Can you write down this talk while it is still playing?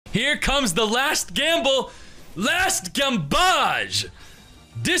Here comes the last gamble. Last gambage.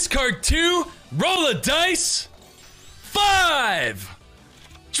 Discard 2, roll a dice. 5.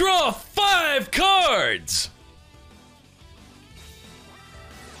 Draw 5 cards.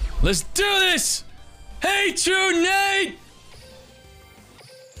 Let's do this. Hey, True Nate.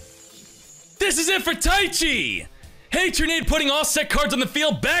 This is it for Taichi. Hey, True Nate putting all set cards on the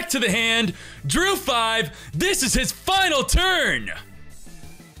field back to the hand. Drew 5. This is his final turn.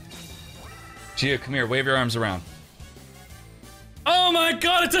 Gio, come here. Wave your arms around. Oh my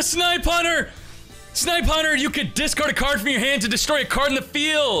god, it's a Snipe Hunter! Snipe Hunter, you could discard a card from your hand to destroy a card in the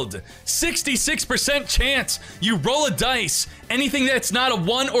field. 66% chance. You roll a dice. Anything that's not a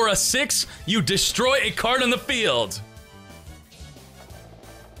 1 or a 6, you destroy a card on the field.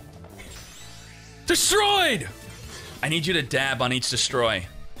 Destroyed! I need you to dab on each destroy.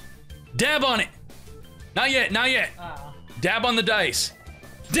 Dab on it. Not yet, not yet. Dab on the dice.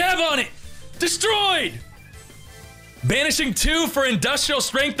 Dab on it. Destroyed! Banishing 2 for industrial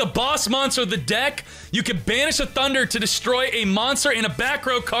strength, the boss monster of the deck. You can banish a thunder to destroy a monster in a back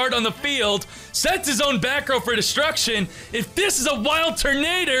row card on the field. Sets his own back row for destruction. If this is a wild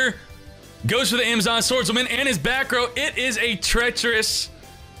tornado, goes for the Amazon swordswoman and his back row. It is a treacherous.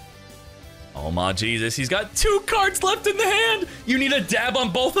 Oh my Jesus, he's got 2 cards left in the hand. You need a dab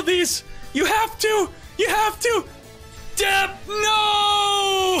on both of these. You have to. You have to. Dab.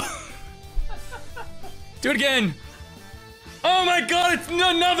 No! Do it again. Oh my god, it's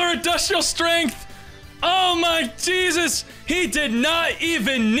another industrial strength. Oh my Jesus, he did not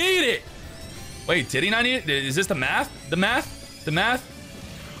even need it. Wait, did he not need it? Is this the math? The math? The math?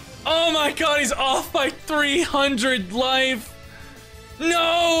 Oh my god, he's off by 300 life.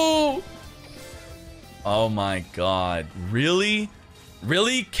 No. Oh my god, really?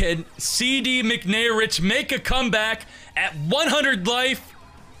 Really? Can CD McNairich make a comeback at 100 life?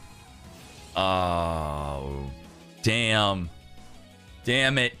 Oh, damn.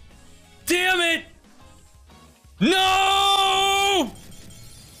 Damn it. Damn it! No!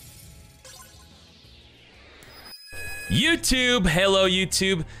 YouTube, hello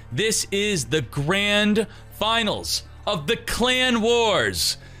YouTube. This is the grand finals of the Clan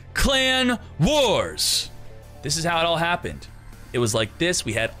Wars. Clan Wars. This is how it all happened. It was like this.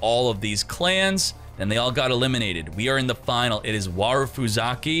 We had all of these clans, then they all got eliminated. We are in the final. It is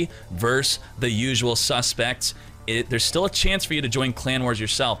Warufuzaki versus the usual suspects. There's still a chance for you to join Clan Wars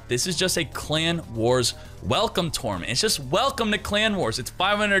yourself. This is just a Clan Wars welcome tournament. It's just welcome to Clan Wars. It's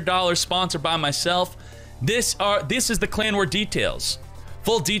 $500 sponsored by myself. This is the Clan War details.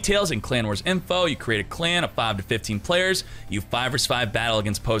 Full details in Clan Wars info. You create a clan of 5 to 15 players. You 5 vs 5 battle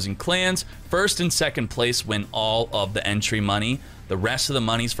against opposing clans. First and second place win all of the entry money. The rest of the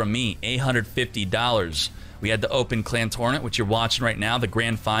money's from me, $850. We had the open clan tournament, which you're watching right now, the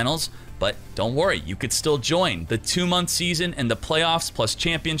grand finals. But don't worry, you could still join the 2-month season and the playoffs plus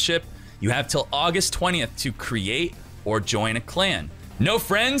championship. You have till August 20th to create or join a clan. No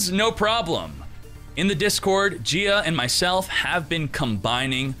friends, no problem. In the Discord, Gia and myself have been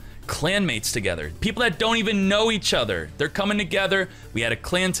combining clanmates together. People that don't even know each other. They're coming together. We had a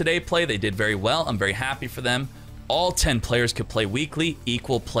clan today play. They did very well. I'm very happy for them. All 10 players could play weekly,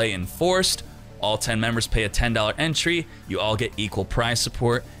 equal play enforced. All 10 members pay a $10 entry. You all get equal prize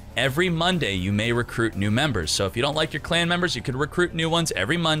support. Every Monday, you may recruit new members. So if you don't like your clan members, you could recruit new ones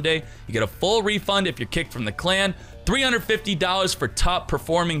every Monday. You get a full refund if you're kicked from the clan. $350 for top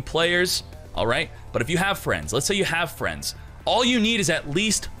performing players. All right, but if you have friends, let's say you have friends, all you need is at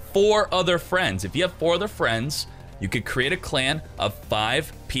least 4 other friends. If you have 4 other friends, you could create a clan of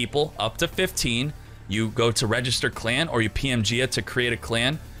 5 people up to 15. You go to register clan or you PM Gia to create a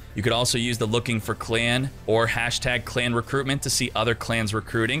clan. You could also use the looking for clan or hashtag clan recruitment to see other clans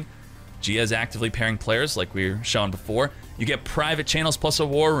recruiting. Gia is actively pairing players like we were shown before. You get private channels plus a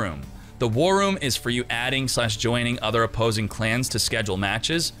war room. The war room is for you adding / joining other opposing clans to schedule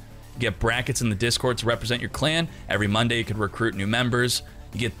matches. You get brackets in the Discord to represent your clan. Every Monday you could recruit new members.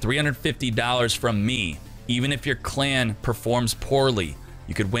 You get $350 from me. Even if your clan performs poorly,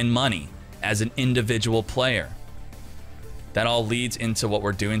 you could win money as an individual player. That all leads into what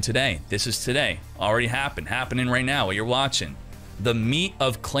we're doing today. This is today. Already happened. Happening right now, what you're watching. The meat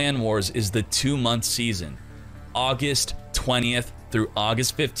of Clan Wars is the 2-month season. August 20th through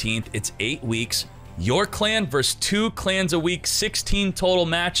August 15th. It's 8 weeks. Your clan versus 2 clans a week, 16 total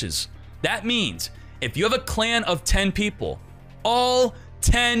matches. That means if you have a clan of 10 people, all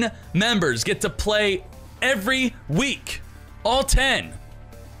 10 members get to play every week. All 10.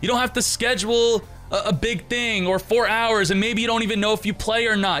 You don't have to schedule a big thing or 4 hours and maybe you don't even know if you play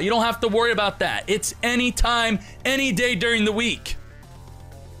or not. You don't have to worry about that. It's any time, any day during the week.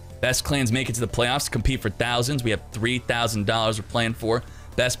 Best clans make it to the playoffs, compete for thousands. We have $3,000 we're playing for.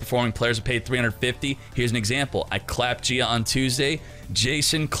 Best performing players are paid $350. Here's an example. I clapped Gia on Tuesday.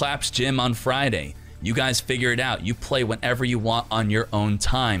 Jason claps Jim on Friday. You guys figure it out. You play whenever you want on your own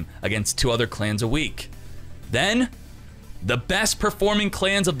time against 2 other clans a week. Then, the best performing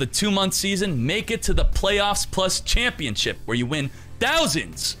clans of the 2-month season make it to the playoffs plus championship, where you win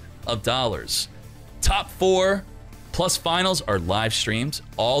thousands of dollars. Top 4 plus finals are live streams.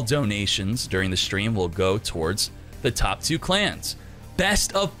 All donations during the stream will go towards the top 2 clans.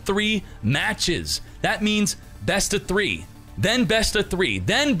 Best of 3 matches. That means best of 3, then best of 3,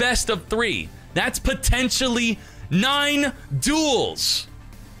 then best of 3. That's potentially 9 duels.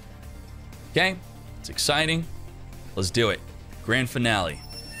 Okay, it's exciting. Let's do it. Grand finale.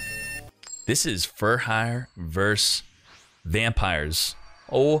 This is Fur Hire versus Vampires.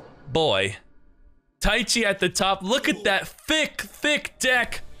 Oh boy. Taichi at the top. Look at that thick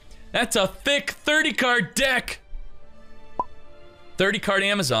deck. That's a thick 30-card deck. 30-card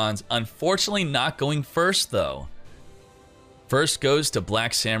Amazons. Unfortunately not going first, though. First goes to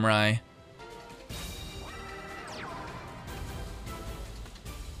Black Samurai.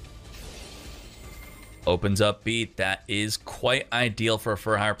 Opens up Beat. That is quite ideal for a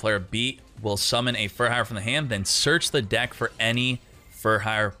Fur Hire player. Beat will summon a Fur Hire from the hand, then search the deck for any Fur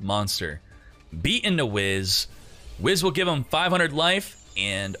Hire monster. Beat into Wiz. Wiz will give him 500 life,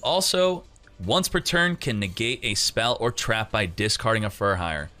 and also, once per turn, can negate a spell or trap by discarding a Fur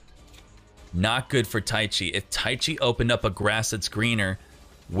Hire. Not good for Taichi. If Taichi opened up a grass that's greener,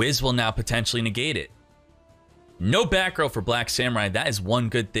 Wiz will now potentially negate it. No back row for Black Samurai. That is one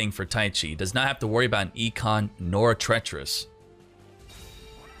good thing for Taichi. Does not have to worry about an Econ nor a Treacherous.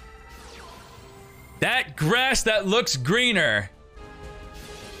 That grass that looks greener.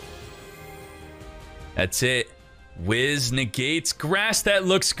 That's it. Wiz negates grass that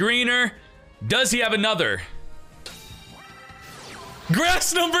looks greener. Does he have another?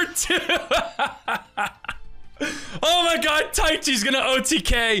 Grass number 2. Oh my god, Taichi's gonna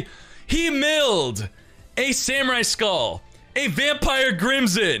OTK. He milled a Samurai Skull, a Vampire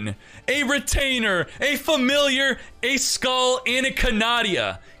Crimson, a Retainer, a Familiar, a Skull, and a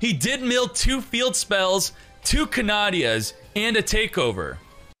Canadia. He did mill 2 field spells, 2 Canadias, and a Takeover.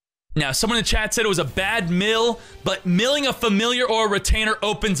 Now, someone in the chat said it was a bad mill, but milling a Familiar or a Retainer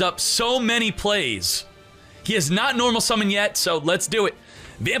opens up so many plays. He has not normal summon yet, so let's do it.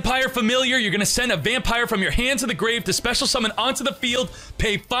 Vampire Familiar, you're gonna send a vampire from your hand to the grave to special summon onto the field,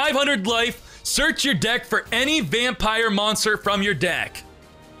 pay 500 life, search your deck for any vampire monster from your deck.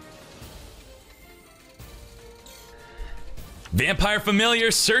 Vampire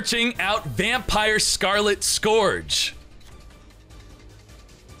Familiar, searching out Vampire Scarlet Scourge.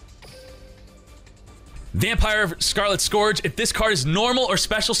 Vampire Scarlet Scourge, if this card is normal or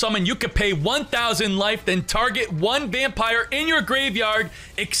special summon, you could pay 1,000 life, then target 1 vampire in your graveyard,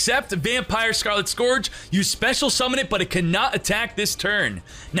 except Vampire Scarlet Scourge. You special summon it, but it cannot attack this turn.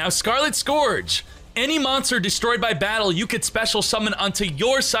 Now, Scarlet Scourge, any monster destroyed by battle, you could special summon onto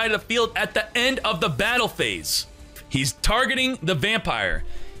your side of the field at the end of the battle phase. He's targeting the vampire.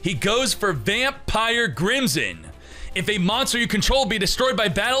 He goes for Vampire Crimson. If a monster you control be destroyed by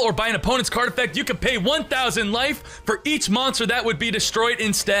battle or by an opponent's card effect, you can pay 1,000 life for each monster that would be destroyed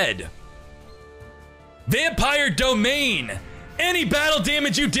instead. Vampire Domain. Any battle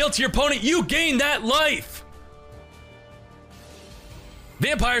damage you deal to your opponent, you gain that life.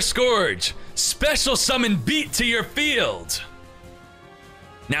 Vampire Scourge. Special summon Beat to your field.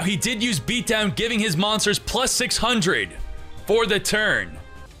 Now, he did use Beatdown, giving his monsters plus 600 for the turn.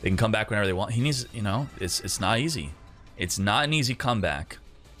 They can come back whenever they want. He needs, you know, it's not easy. It's not an easy comeback.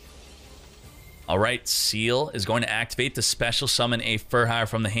 All right, Seal is going to activate to special summon a Fur Hire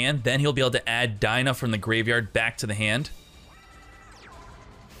from the hand. Then he'll be able to add Dinah from the graveyard back to the hand.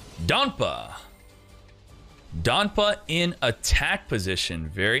 Donpa. Donpa in attack position.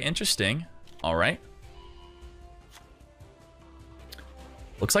 Very interesting. All right.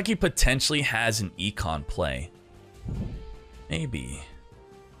 Looks like he potentially has an Econ play. Maybe.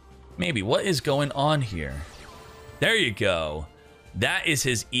 Maybe. What is going on here? There you go. That is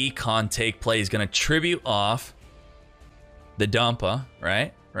his Econ take play. He's going to tribute off the Donpa,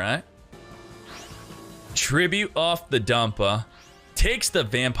 right? Right? Tribute off the Donpa. Takes the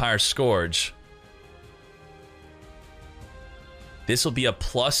Vampire Scourge. This will be a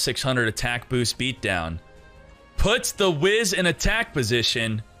plus 600 attack boost beatdown. Puts the Wiz in attack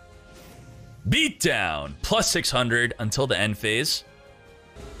position. Beatdown. Plus 600 until the end phase.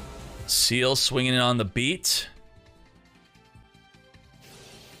 Seal swinging in on the beat.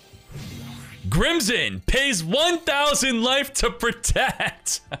 Crimson pays 1,000 life to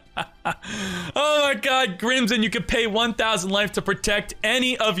protect. god, Crimson, you can pay 1,000 life to protect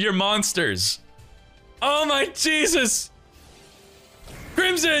any of your monsters. Oh my Jesus.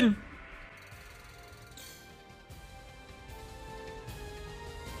 Crimson.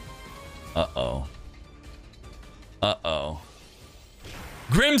 Uh-oh. Uh-oh.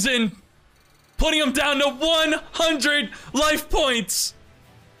 Crimson putting him down to 100 life points.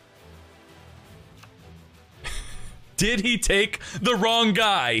 Did he take the wrong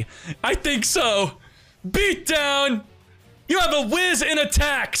guy? I think so. Beat down. You have a whiz in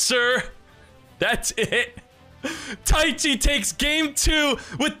attack, sir. That's it. Taichi takes game 2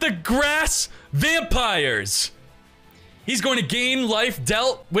 with the grass vampires. He's going to gain life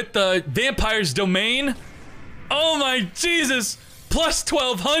dealt with the vampire's domain. Oh my Jesus. Plus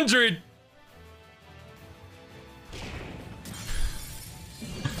 1,200.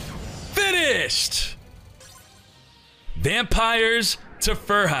 Finished. Vampires to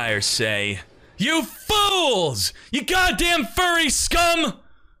fur hire say, "You fools! You goddamn furry scum!"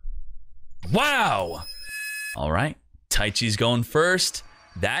 Wow. All right, Taichi's going first.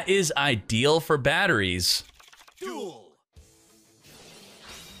 That is ideal for batteries. Duel.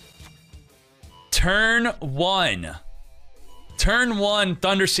 Turn 1. Turn 1,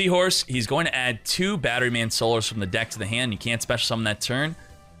 Thunder Seahorse. He's going to add 2 Battery Man Solars from the deck to the hand. You can't special summon that turn.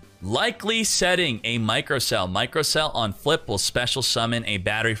 Likely setting a Microcell. Microcell on flip will special summon a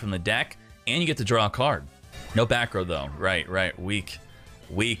battery from the deck, and you get to draw a card. No back row though. Right.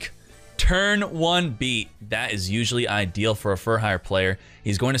 Weak. Turn 1 beat. That is usually ideal for a fur hire player.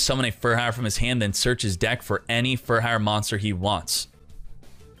 He's going to summon a fur hire from his hand, then search his deck for any fur hire monster he wants.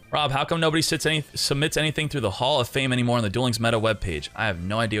 Rob, how come nobody submits anything through the Hall of Fame anymore on the Duel Links meta webpage? I have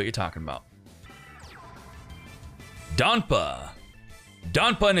no idea what you're talking about. Donpa.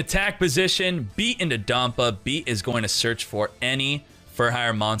 Donpa in attack position. Beat into Donpa. Beat is going to search for any fur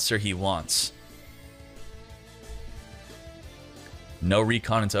hire monster he wants. No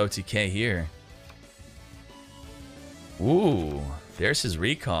recon into OTK here. Ooh, there's his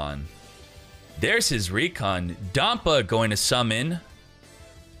recon. There's his recon. Donpa going to summon.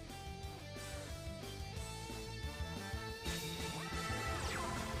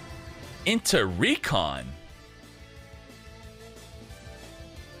 Into recon.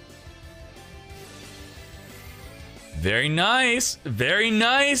 Very nice. Very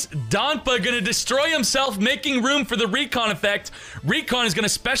nice. Donpa gonna destroy himself, making room for the recon effect. Recon is gonna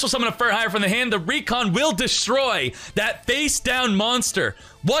special summon a fur hire from the hand. The recon will destroy that face down monster.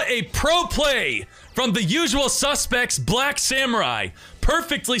 What a pro play from the usual suspects, Black Samurai.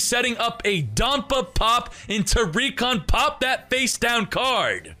 Perfectly setting up a Donpa pop into recon. Pop that face down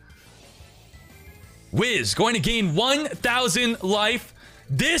card. Wiz going to gain 1,000 life.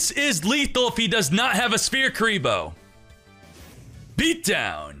 This is lethal if he does not have a Sphere Karibo.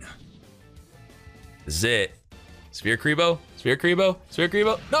 Beatdown. This is it. Sphere Karibo? Sphere Karibo? Sphere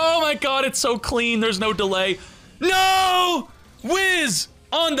Karibo? Oh my god, it's so clean. There's no delay. No! Wiz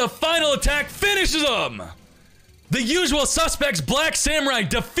on the final attack finishes him. The usual suspects, Black Samurai,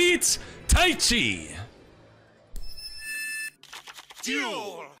 defeats Taichi.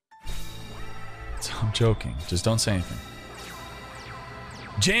 Duel. I'm joking. Just don't say anything.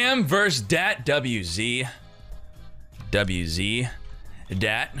 Jam versus Dat WZ. WZ.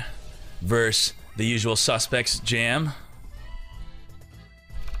 Dat versus the usual suspects, Jam.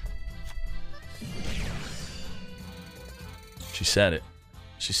 She said it.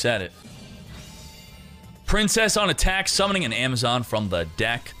 She said it. Princess on attack, summoning an Amazon from the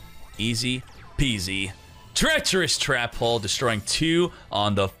deck. Easy peasy. Treacherous trap hole, destroying 2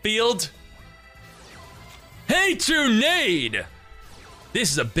 on the field. Hey, true nade!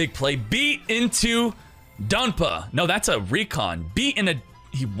 This is a big play. Beat into Donpa. No, that's a recon. Beat in a...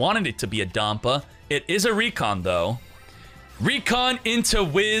 He wanted it to be a Donpa. It is a recon, though. Recon into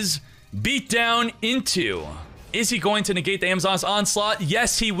Wiz. Beat down into... Is he going to negate the Amazon's onslaught?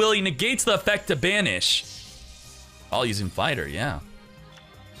 Yes, he will. He negates the effect to banish. All using fighter, yeah.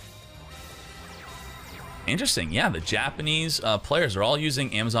 Interesting. Yeah, the Japanese players are all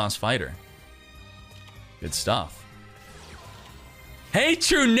using Amazon's fighter. Good stuff. Hey,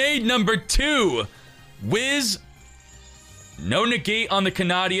 true nade number 2. Wiz. No negate on the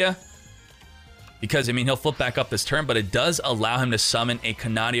Canadia. Because, I mean, he'll flip back up this turn, but it does allow him to summon a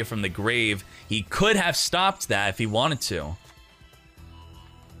Canadia from the grave. He could have stopped that if he wanted to.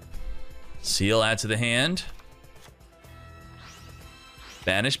 Seal add to the hand.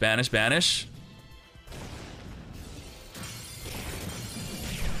 Banish, banish, banish.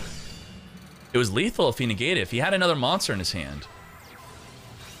 It was lethal if he negated. If he had another monster in his hand.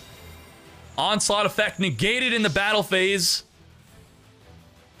 Onslaught effect negated in the battle phase.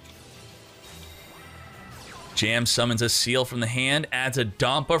 Jam summons a Seal from the hand, adds a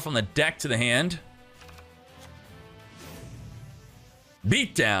Dompa from the deck to the hand.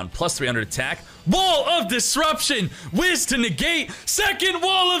 Beatdown, plus 300 attack. Wall of Disruption, Whiz to negate. Second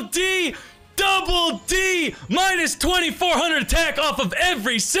Wall of D, double D, minus 2,400 attack off of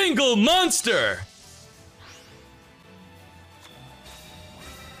every single monster.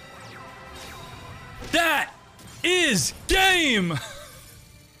 That is game.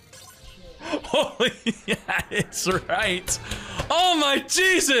 Holy, yeah, it's right. Oh my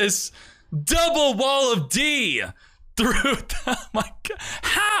Jesus. Double Wall of D. Through, oh my God.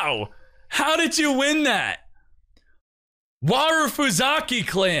 How? How did you win that? Waru Fuzaki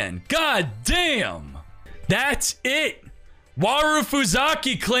clan. God damn. That's it. Waru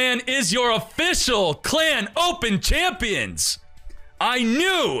Fuzaki clan is your official clan open champions. I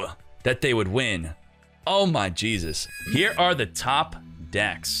knew that they would win. Oh my Jesus. Here are the top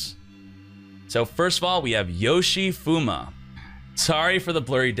decks. So first of all, we have Yoshi Fuma. Sorry for the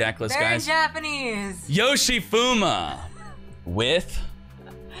blurry deck list, guys. Very Japanese. Yoshi Fuma with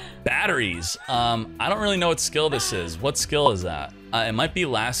batteries. I don't really know what skill this is. What skill is that? It might be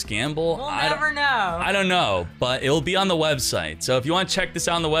Last Gamble. We'll never know. I don't know, but it'll be on the website. So if you want to check this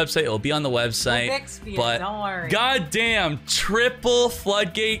out on the website, it'll be on the website. We'll Bixby but it, don't worry. goddamn, triple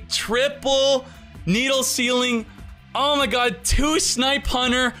floodgate, triple needle ceiling. Oh my God, 2 Snipe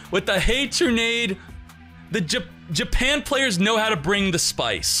Hunter with the Hatronade. The Japan players know how to bring the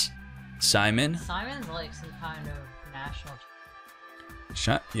spice. Simon. Simon's like some kind of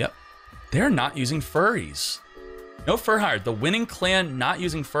national. Yep. They're not using furries. No fur hire. The winning clan not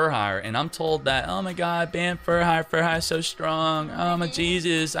using fur hire. And I'm told that, oh my God, ban fur hire. Fur hire is so strong. Oh my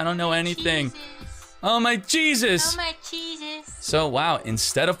Jesus. I don't know anything. Oh my Jesus. Oh my Jesus. So wow,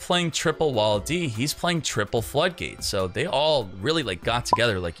 instead of playing triple Wall D, he's playing triple Floodgate. So they all really like got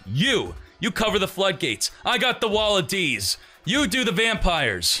together like, you cover the floodgates. I got the Wall of Ds. You do the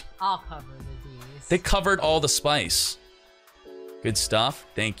vampires. I'll cover the Ds. They covered all the spice. Good stuff.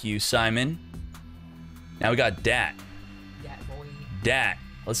 Thank you, Simon. Now we got Dat. Yeah, boy. Dat.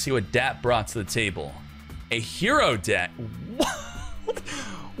 Let's see what Dat brought to the table. A hero deck.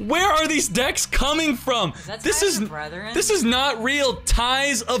 Where are these decks coming from? This is not real.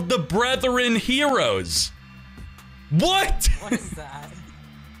 Ties of the Brethren heroes. What? What is that?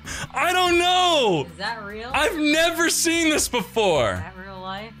 I don't know. Is that real? I've never seen this before. Is that real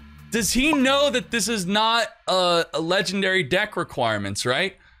life? Does he know that this is not a legendary deck requirements,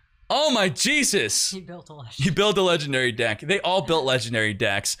 right? Oh my Jesus. He built a legendary. He built a legendary deck. They all built legendary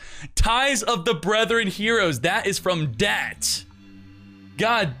decks. Ties of the Brethren heroes. That is from Dat.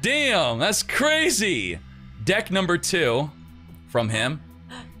 God damn, that's crazy. Deck number 2 from him.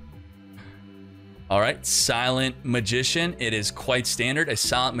 All right, Silent Magician. It is quite standard, a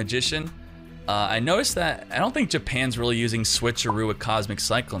Silent Magician. I noticed that I don't think Japan's really using Switcheroo with Cosmic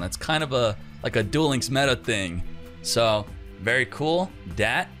Cyclone. That's kind of like a Duel Links meta thing. So, very cool.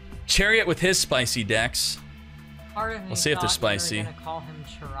 Dat. Chariot with his spicy decks. Part of me we'll see if they're spicy. You were gonna call him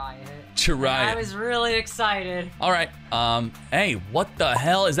Chariot. Chariot. I was really excited. All right. Hey, what the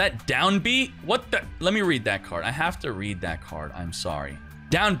hell is that? Downbeat? What the? Let me read that card. I have to read that card. I'm sorry.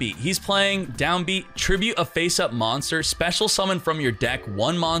 Downbeat. He's playing Downbeat. Tribute a face-up monster. Special summon from your deck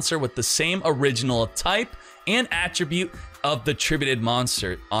 1 monster with the same original type and attribute of the tributed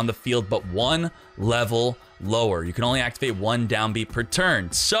monster on the field, but 1 level lower. You can only activate 1 Downbeat per turn.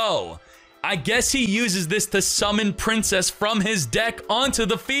 So, I guess he uses this to summon Princess from his deck onto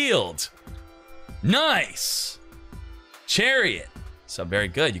the field. Nice. Chariot. So very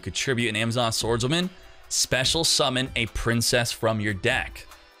good. You could tribute an Amazon Swordswoman. Special summon a princess from your deck.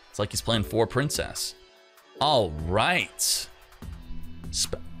 It's like he's playing 4 princess. All right.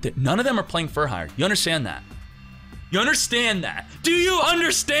 None of them are playing Fur Hire. You understand that? You understand that? Do you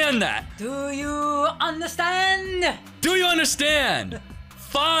understand that? Do you understand? Do you understand?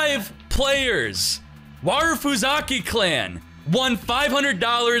 5 players. Waru Fuzaki clan won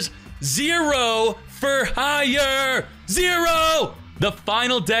 $500. 0 for hire. 0. The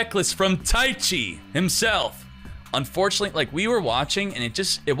final deck list from Taichi himself. Unfortunately, like we were watching and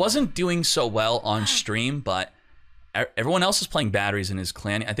it wasn't doing so well on stream, but everyone else is playing batteries in his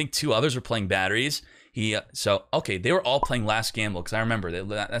clan. I think 2 others were playing batteries. Okay, they were all playing Last Gamble because I remember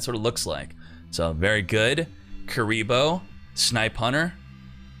that's what it looks like. So very good. Karibo, Snipe Hunter,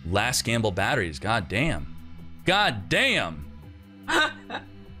 Last Gamble batteries. God damn. God damn.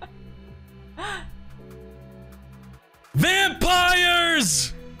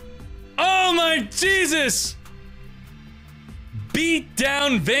 Vampires! Oh my Jesus! Beat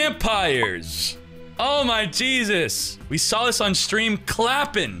down vampires. Oh my Jesus. We saw this on stream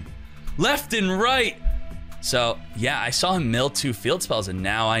clapping left and right. So, yeah, I saw him mill 2 field spells, and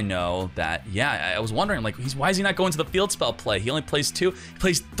now I know that, yeah, I was wondering, like, why is he not going to the field spell play? He only plays 2. He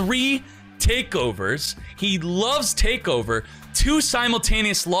plays 3 takeovers. He loves takeover. 2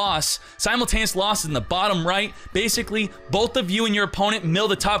 simultaneous losses in the bottom right. Basically, both of you and your opponent mill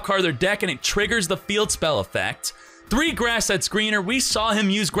the top card of their deck, and it triggers the field spell effect. 3 Grass-Set Screener. We saw him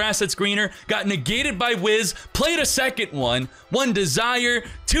use Grass-Set Screener, got negated by Wiz, played a second one. 1 Desire,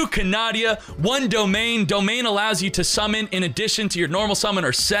 2 Canadia, 1 Domain. Domain allows you to summon in addition to your normal summon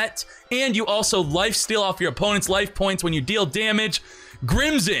or set, and you also lifesteal off your opponent's life points when you deal damage.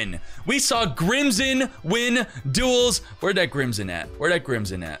 Grimson. We saw Grimson win duels. Where'd that Grimson at?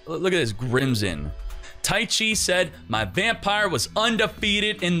 Look at this Grimson. Taichi said, my vampire was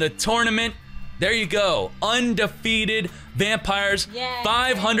undefeated in the tournament. There you go. Undefeated vampires. Yay.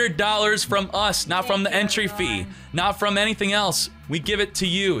 $500 from us, not from the Thank you, entry fee, everyone. not from anything else. We give it to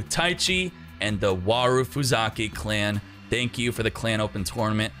you, Taichi and the Waru Fuzaki clan. Thank you for the clan open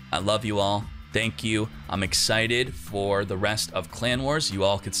tournament. I love you all. Thank you. I'm excited for the rest of Clan Wars. You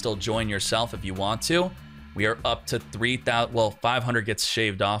all could still join yourself if you want to. We are up to 3,000. Well, 500 gets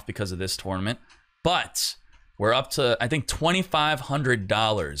shaved off because of this tournament, but we're up to, I think,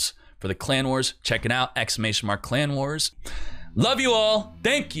 $2,500 for the Clan Wars. Check it out, !Clan Wars. Love you all.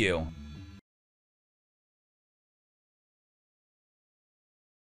 Thank you.